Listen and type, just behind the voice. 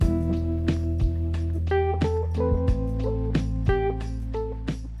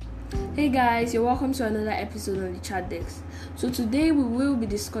Guys, you're welcome to another episode on the Chat Desk. So today we will be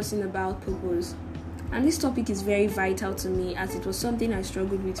discussing about purpose. And this topic is very vital to me as it was something I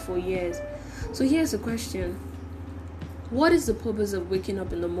struggled with for years. So here's the question. What is the purpose of waking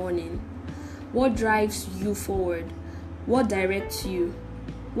up in the morning? What drives you forward? What directs you?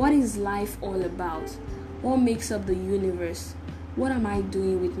 What is life all about? What makes up the universe? What am I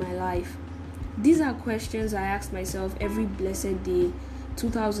doing with my life? These are questions I ask myself every blessed day,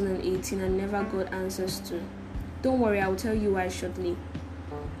 2018, and never got answers to. Don't worry, I will tell you why shortly.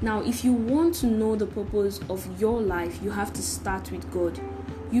 Now, if you want to know the purpose of your life, you have to start with God.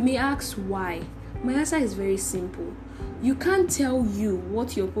 You may ask why. My answer is very simple. You can't tell you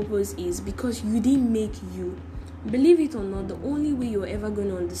what your purpose is because you didn't make you. Believe it or not, the only way you're ever going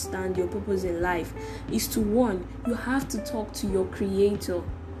to understand your purpose in life is to, one, you have to talk to your Creator.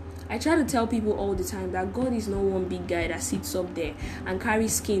 I try to tell people all the time that God is not one big guy that sits up there and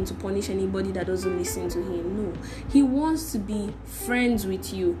carries skin to punish anybody that doesn't listen to him. No, he wants to be friends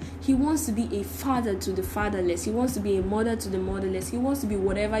with you. He wants to be a father to the fatherless. He wants to be a mother to the motherless. He wants to be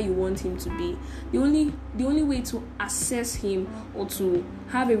whatever you want him to be. The only way to assess him or to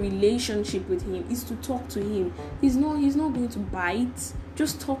have a relationship with him is to talk to him. He's not going to bite.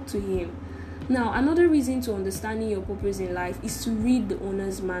 Just talk to him. Now, another reason to understanding your purpose in life is to read the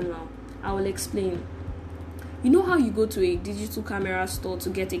owner's manual. I will explain. You know how you go to a digital camera store to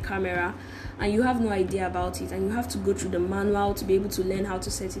get a camera and you have no idea about it and you have to go through the manual to be able to learn how to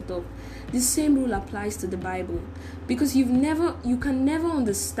set it up. The same rule applies to the Bible because you can never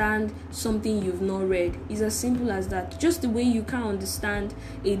understand something you've not read. It's as simple as that. Just the way you can't understand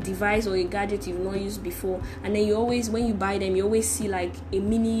a device or a gadget you've not used before, and then when you buy them, you always see like a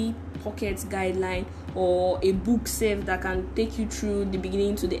mini pocket guideline or a book safe that can take you through the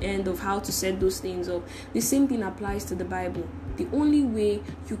beginning to the end of how to set those things up. The same thing applies to the Bible. The only way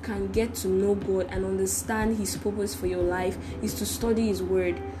you can get to know God and understand His purpose for your life is to study His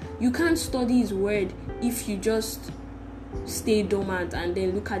Word. You can't study His Word if you just stay dormant and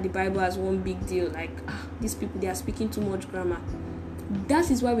then look at the Bible as one big deal. Like, these people, they are speaking too much grammar.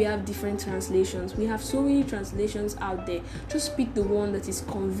 That is why we have different translations. We have so many translations out there. Just pick the one that is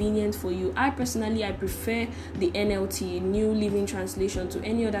convenient for you. I prefer the NLT, New Living Translation, to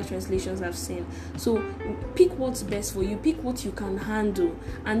any other translations I've seen. So pick what's best for you. Pick what you can handle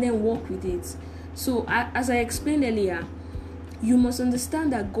and then work with it. So as I explained earlier, you must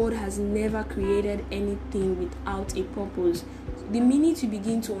understand that God has never created anything without a purpose. The minute you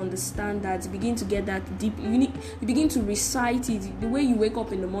begin to understand that, begin to get that deep, you begin to recite it. The way you wake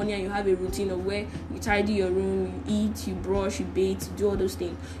up in the morning and you have a routine of where you tidy your room, you eat, you brush, you bathe, you do all those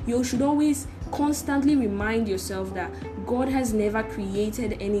things. You should always constantly remind yourself that God has never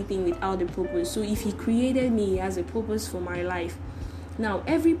created anything without a purpose. So if He created me, He has a purpose for my life. Now,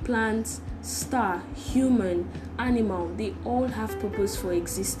 every plant, star, human, animal, they all have purpose for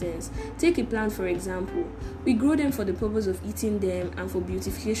existence. Take a plant, for example. We grow them for the purpose of eating them and for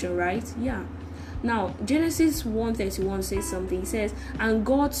beautification, right? Yeah. Now, Genesis 1:31 says something. It says, "And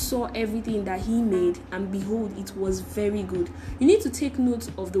God saw everything that He made, and behold, it was very good." You need to take note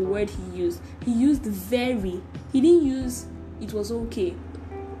of the word He used. He used very. He didn't use it was okay.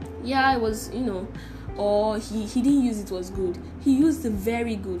 Yeah, it was, or he didn't use it was good. He used the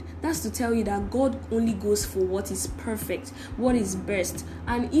very good. That's to tell you that God only goes for what is perfect, what is best.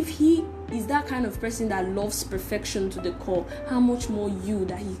 And if He is that kind of person that loves perfection to the core, how much more you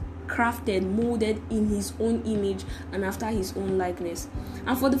that He crafted, molded in His own image and after His own likeness.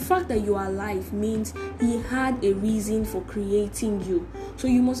 And for the fact that you are alive means He had a reason for creating you. So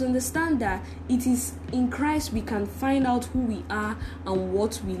you must understand that it is in Christ we can find out who we are and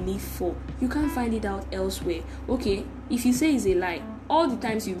what we live for. You can't find it out elsewhere. Okay, if you say it's a lie, all the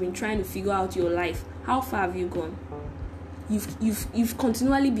times you've been trying to figure out your life, how far have you gone? You've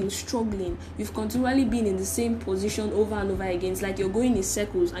continually been struggling. You've continually been in the same position over and over again. It's like you're going in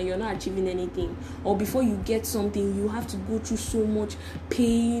circles and you're not achieving anything. Or before you get something, you have to go through so much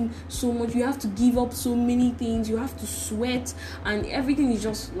pain, you have to give up so many things, you have to sweat, and everything is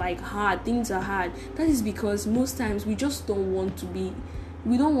just like hard. Things are hard. That is because most times we just don't want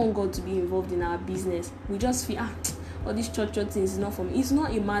God to be involved in our business. We just feel, all these church things is not for me. It's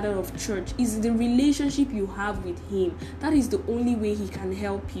not a matter of church. It's the relationship you have with Him. That is the only way He can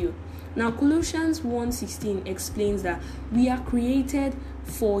help you. Now, Colossians 1:16 explains that we are created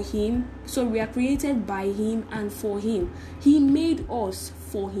for Him. So we are created by Him and for Him. He made us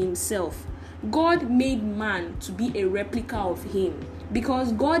for Himself. God made man to be a replica of Him.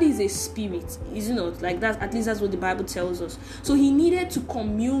 because God is a spirit, is it not? Like that, at least that's what the Bible tells us. So he needed to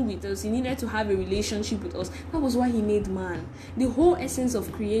commune with us. He needed to have a relationship with us. That was why he made man. The whole essence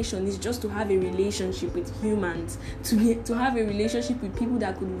of creation is just to have a relationship with humans, to have a relationship with people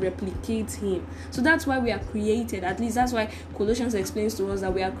that could replicate him. So that's why we are created. At least that's why Colossians explains to us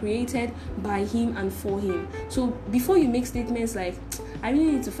that we are created by him and for him. So before you make statements like, I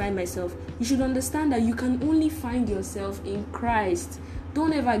really need to find myself, you should understand that you can only find yourself in Christ.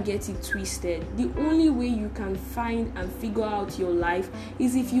 Don't ever get it twisted. The only way you can find and figure out your life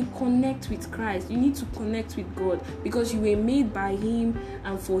is if you connect with Christ. You need to connect with God because you were made by him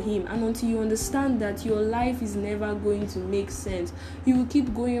and for him. And until you understand that, your life is never going to make sense. You will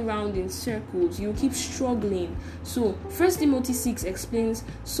keep going around in circles. You will keep struggling. So 1 Timothy 6 explains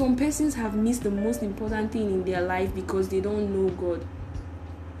some persons have missed the most important thing in their life because they don't know God.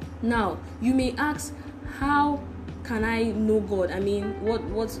 Now, you may ask, how can I know God? I mean,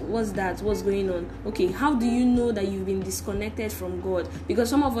 what's that? What's going on? Okay, how do you know that you've been disconnected from God? Because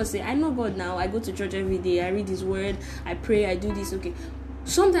some of us say, I know God now. I go to church every day. I read his word. I pray. I do this. Okay.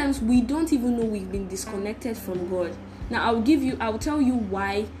 Sometimes we don't even know we've been disconnected from God. Now, I'll tell you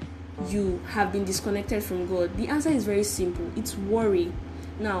why you have been disconnected from God. The answer is very simple. It's worry.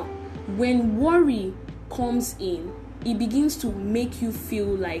 Now, when worry comes in, it begins to make you feel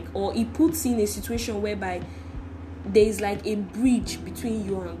like, or it puts in a situation whereby there is like a bridge between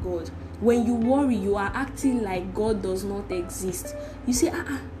you and God. When you worry, you are acting like God does not exist. You say,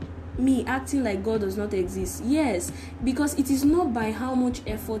 me acting like God does not exist. Yes, because it is not by how much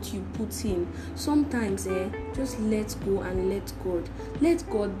effort you put in. Sometimes just let go and let God. Let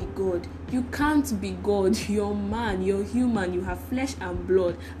God be God. You can't be God. You're man, you're human, you have flesh and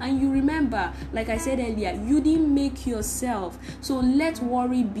blood. And you remember, like I said earlier, you didn't make yourself. So let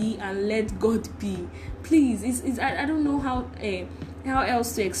worry be and let God be. Please, I don't know how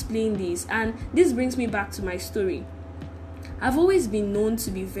else to explain this. And this brings me back to my story. I've always been known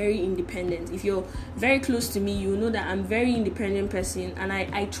to be very independent. If you're very close to me, you know that I'm a very independent person, and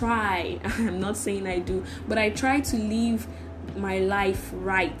I try, I'm not saying I do, but I try to live my life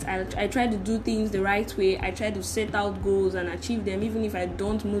right. I try to do things the right way. I try to set out goals and achieve them, even if I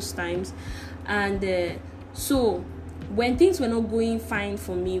don't most times. And so when things were not going fine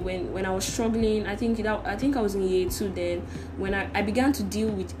for me, when I was struggling, I think I was in year 2 then, when I began to deal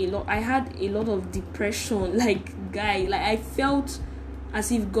with a lot. I had a lot of depression, I felt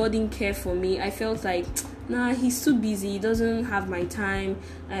as if God didn't care for me. I felt like, nah, he's too busy, he doesn't have my time.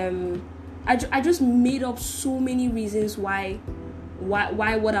 I just made up so many reasons why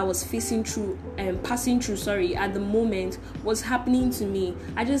what I was passing through at the moment was happening to me.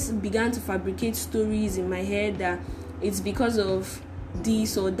 I just began to fabricate stories in my head that it's because of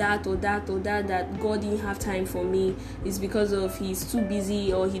this or that that God didn't have time for me. It's because of he's too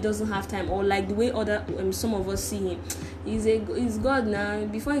busy, or he doesn't have time, or like the way some of us see him. He's God now.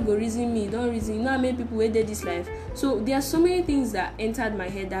 Before he go reason me, don't reason. Now many people waited this life. So there are so many things that entered my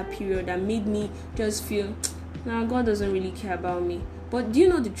head that period that made me just feel, nah, God doesn't really care about me. But do you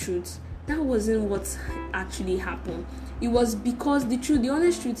know the truth? That wasn't what actually happened. It was because the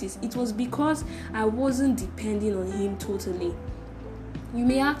honest truth is, it was because I wasn't depending on him totally. You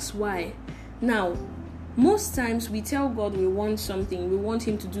may ask why. Now, most times we tell God we want something, we want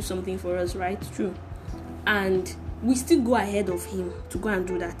him to do something for us, right? True. And we still go ahead of him to go and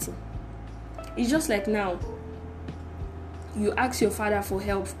do that thing. It's just like now, you ask your father for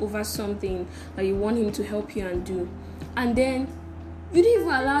help over something that you want him to help you and do. And then you didn't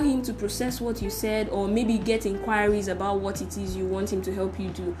even allow him to process what you said, or maybe get inquiries about what it is you want him to help you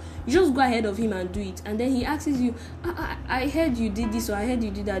do. You just go ahead of him and do it. And then he asks you, I heard you did this, or I heard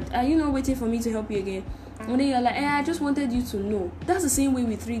you did that. Are you not waiting for me to help you again? And then you're like, I just wanted you to know. That's the same way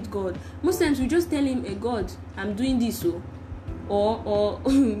we treat God. Most times we just tell him, God, I'm doing this, so. Or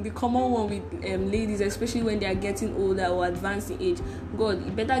the common one with ladies, especially when they are getting older or advanced in age. God,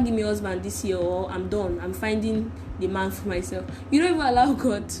 you better give me a husband this year, or I'm done. I'm finding the man for myself. You don't even allow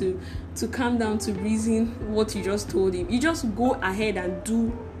God to calm down to reason what you just told him. You just go ahead and do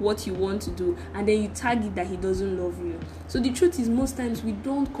what you want to do, and then you tag it that he doesn't love you. So the truth is, most times we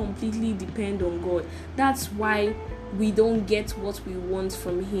don't completely depend on God. That's why we don't get what we want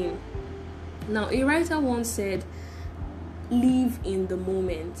from him. Now, a writer once said, live in the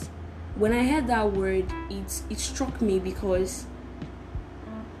moment. When I heard that word, it struck me, because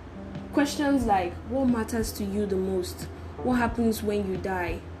questions like, what matters to you the most? What happens when you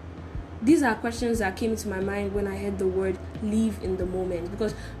die? These are questions that came to my mind when I heard the word live in the moment,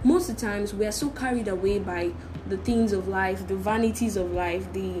 because most of the times we are so carried away by the things of life, the vanities of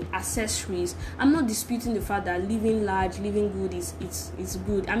life, the accessories. I'm not disputing the fact that living large, living good is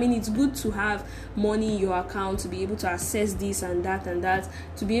good. I mean, it's good to have money in your account, to be able to access this and that,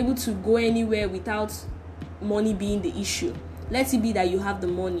 to be able to go anywhere without money being the issue. Let it be that you have the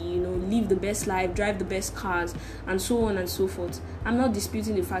money, live the best life, drive the best cars, and so on and so forth. I'm not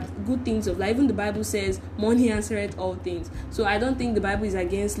disputing the fact, good things of life. Even the Bible says, money answereth all things. So I don't think the Bible is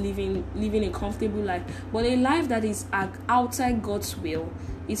against living a comfortable life. But a life that is outside God's will,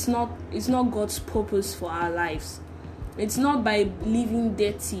 it's not God's purpose for our lives. It's not by living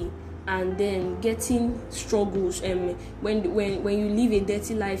dirty and then getting struggles. When you live a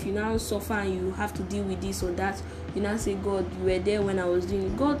dirty life, you now suffer and you have to deal with this or that. You now say, God, you were there when I was doing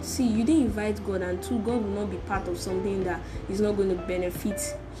it. God, see, you didn't invite God, and two, God will not be part of something that is not going to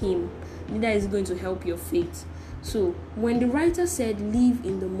benefit him. Neither is it going to help your faith. So when the writer said live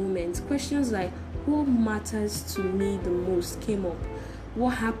in the moment, questions like what matters to me the most came up.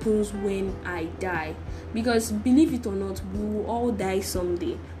 What happens when I die? Because believe it or not, we will all die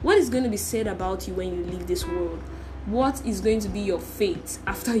someday. What is going to be said about you when you leave this world? What is going to be your fate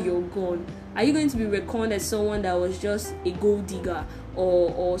after you're gone? Are you going to be reckoned as someone that was just a gold digger,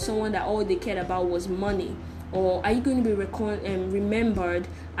 or someone that all they cared about was money? Or are you going to be remembered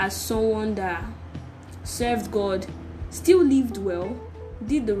as someone that served God, still lived well,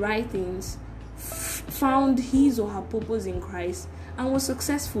 did the right things, found his or her purpose in Christ, and was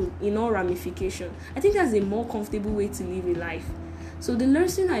successful in all ramifications? I think that's a more comfortable way to live a life. So the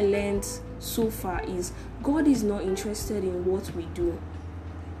lesson I learned so far is God is not interested in what we do.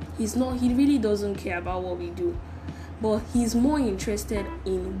 He really doesn't care about what we do. But he's more interested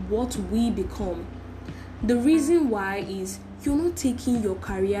in what we become. The reason why is you're not taking your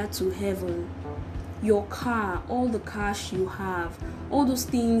career to heaven. Your car, all the cash you have, all those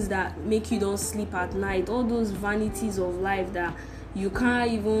things that make you don't sleep at night, all those vanities of life that you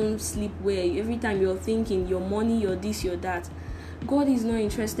can't even sleep well. Every time you're thinking your money, your this, your that. God is not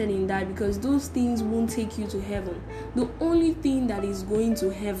interested in that, because those things won't take you to heaven. The only thing that is going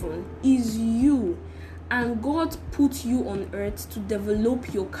to heaven is you. And God put you on earth to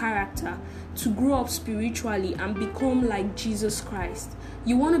develop your character, to grow up spiritually and become like Jesus Christ.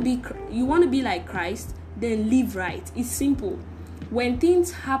 You want to be like Christ, then live right. It's simple. When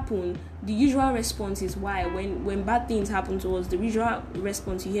things happen, the usual response is why. When bad things happen to us, the usual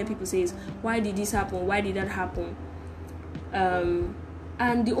response you hear people say is, why did this happen? Why did that happen? And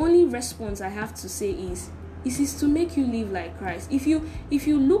the only response I have to say is to make you live like Christ. If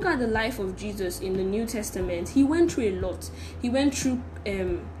you look at the life of Jesus in the New Testament, he went through a lot. He went through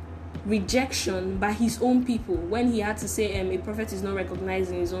rejection by his own people, when he had to say a prophet is not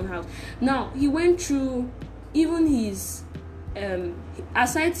recognized in his own house. Now he went through even his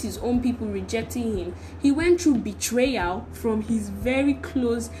aside his own people rejecting him, he went through betrayal from his very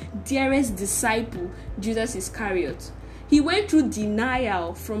close, dearest disciple, Judas Iscariot. He went through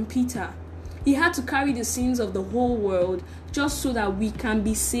denial from Peter. He had to carry the sins of the whole world just so that we can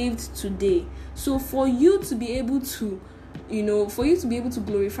be saved today. So for you to be able to,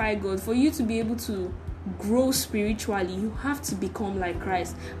 glorify God, for you to be able to grow spiritually, you have to become like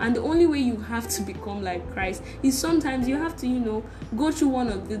Christ. And the only way you have to become like Christ is sometimes you have to, go through one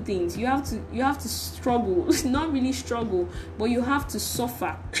of the things. You have to struggle. Not really struggle, but you have to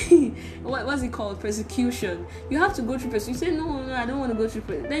suffer. What's it called? Persecution. You have to go through persecution. You say, no, I don't want to go through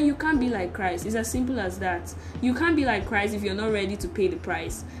persecution. Then you can't be like Christ. It's as simple as that. You can't be like Christ if you're not ready to pay the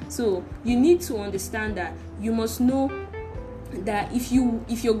price. So you need to understand that you must know that if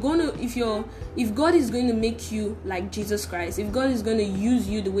God is going to make you like Jesus Christ, if God is going to use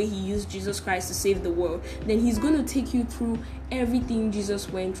you the way he used Jesus Christ to save the world, then he's going to take you through everything Jesus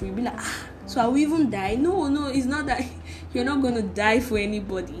went through. You'll be like, so I will even die? No, it's not that. You're not going to die for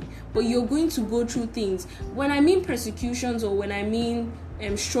anybody, but you're going to go through things. When I mean persecutions, or when I mean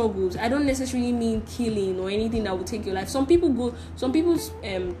struggles, I don't necessarily mean killing or anything that will take your life. Some people's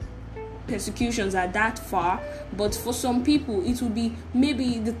persecutions are that far, but for some people it will be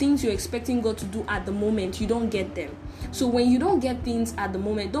maybe the things you're expecting God to do at the moment, you don't get them. So when you don't get things at the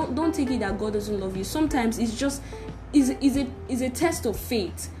moment, don't take it that God doesn't love you. Sometimes it's just is a test of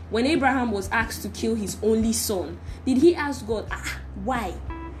faith. When Abraham was asked to kill his only son, did he ask God, why?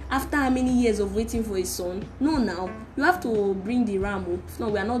 After how many years of waiting for his son? No, now you have to bring the ram. If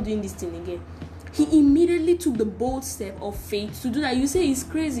not, we are not doing this thing again. He immediately took the bold step of faith to do that. You say he's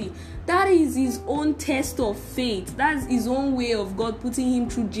crazy. That is his own test of faith. That's his own way of God putting him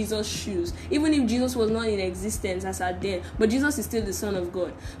through Jesus' shoes. Even if Jesus was not in existence as at then, but Jesus is still the Son of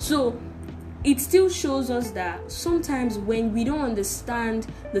God. So it still shows us that sometimes when we don't understand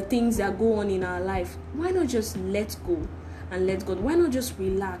the things that go on in our life, why not just let go and let God? Why not just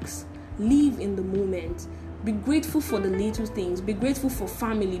relax, live in the moment? Be grateful for the little things. Be grateful for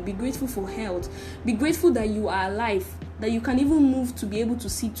family. Be grateful for health. Be grateful that you are alive, that you can even move to be able to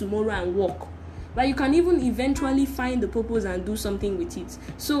see tomorrow and walk. That you can even eventually find the purpose and do something with it.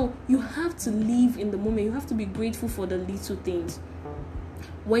 So you have to live in the moment. You have to be grateful for the little things.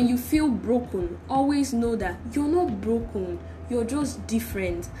 When you feel broken, always know that you're not broken. You're just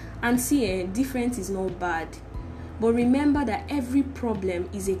different. And see, different is not bad. But remember that every problem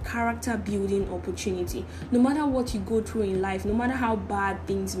is a character building opportunity. No matter what you go through in life, no matter how bad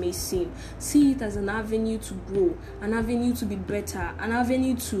things may seem, see it as an avenue to grow, an avenue to be better, an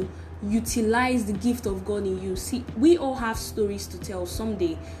avenue to utilize the gift of God in you. See, we all have stories to tell.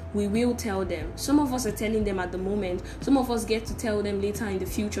 Someday we will tell them. Some of us are telling them at the moment. Some of us get to tell them later in the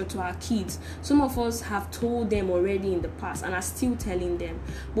future to our kids. Some of us have told them already in the past and are still telling them.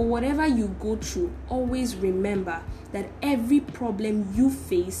 But whatever you go through, always remember that every problem you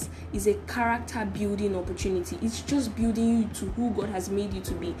face is a character building opportunity. It's just building you to who God has made you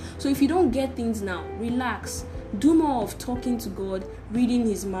to be. So if you don't get things now, relax. Do more of talking to God, reading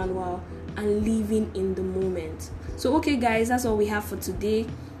His manual, and living in the moment. So, okay, guys, that's all we have for today.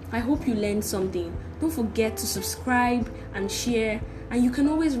 I hope you learned something. Don't forget to subscribe and share. And you can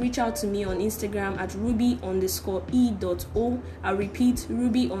always reach out to me on Instagram at ruby_e.o. I repeat,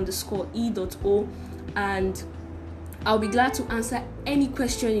 ruby_e.o. And I'll be glad to answer any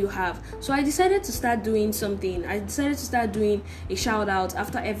question you have. So I decided to start doing something. I decided to start doing a shout out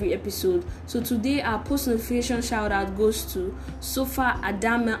after every episode. So today our post notification shout out goes to Sofa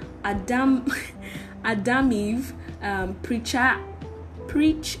Adamiv,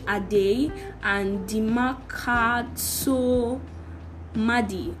 Preach a Day, and Dimakatso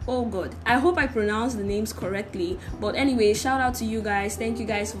Madi. Oh God, I hope I pronounced the names correctly. But anyway, shout out to you guys. Thank you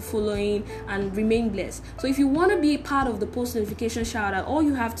guys for following, and remain blessed. So if you want to be a part of the post notification shout out, all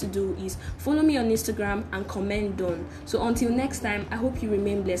you have to do is follow me on Instagram and comment done. So until next time, I hope you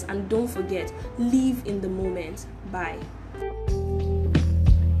remain blessed, and don't forget, live in the moment. Bye.